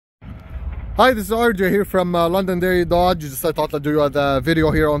Hi, this is RJ here from Londonderry Dodge. Just I thought I'd do the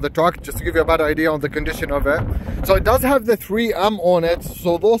video here on the truck just to give you a better idea on the condition of it. So it does have the 3M on it,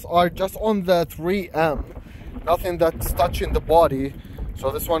 so those are just on the 3M, nothing that's touching the body. So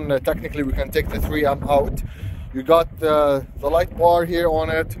this one technically we can take the 3M out. You got the light bar here on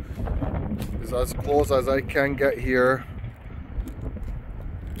it. It's as close as I can get here.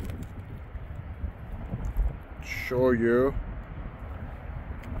 Show you.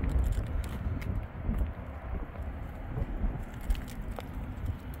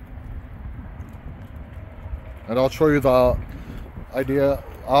 And I'll show you the idea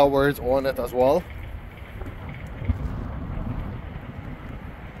hours on it as well.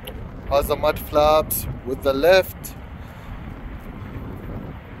 Has the mud flaps with the lift.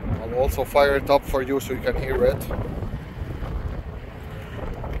 I'll also fire it up for you so you can hear it.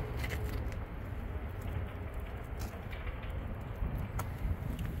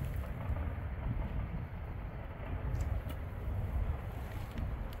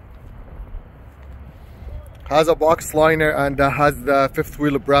 Has a box liner and has the fifth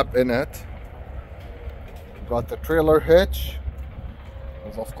wheel prep in it. Got the trailer hitch.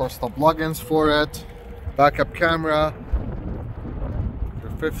 There's of course the plugins for it. Backup camera.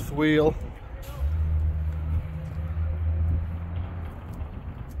 Your fifth wheel.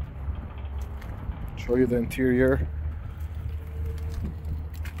 Show you the interior.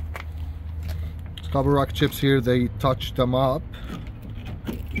 Cover rock chips here, they touched them up.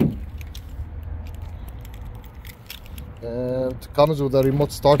 And it comes with a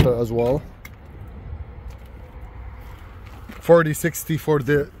remote starter as well. 40/60 for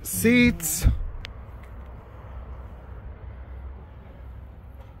the seats.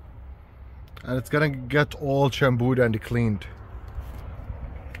 And it's gonna get all shampooed and cleaned.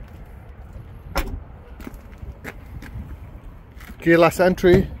 Keyless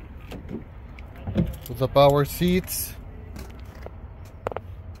entry with the power seats.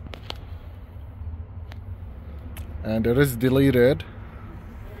 And it is deleted.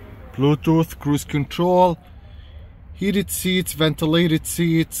 Bluetooth, cruise control, heated seats, ventilated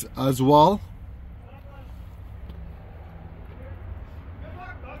seats as well.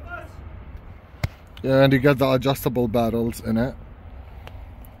 And you get the adjustable paddles in it.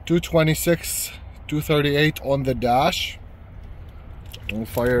 226, 238 on the dash. I'll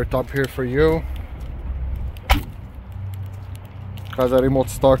fire it up here for you. Has a remote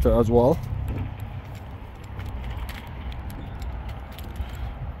starter as well.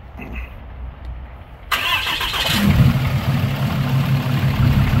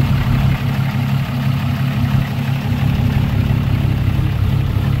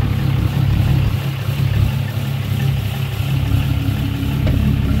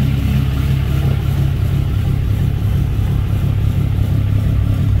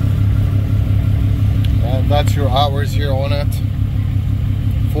 That's your hours here on it.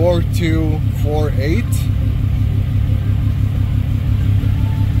 4248.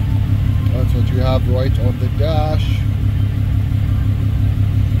 That's what you have right on the dash.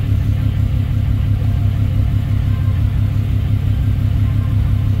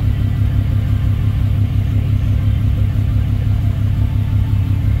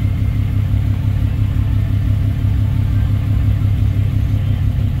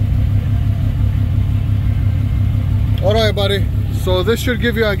 Alright buddy, so this should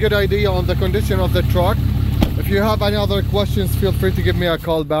give you a good idea on the condition of the truck. If you have any other questions, feel free to give me a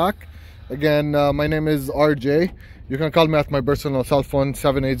call back. Again, my name is RJ. You can call me at my personal cell phone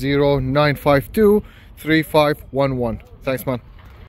 780-952-3511. Thanks man.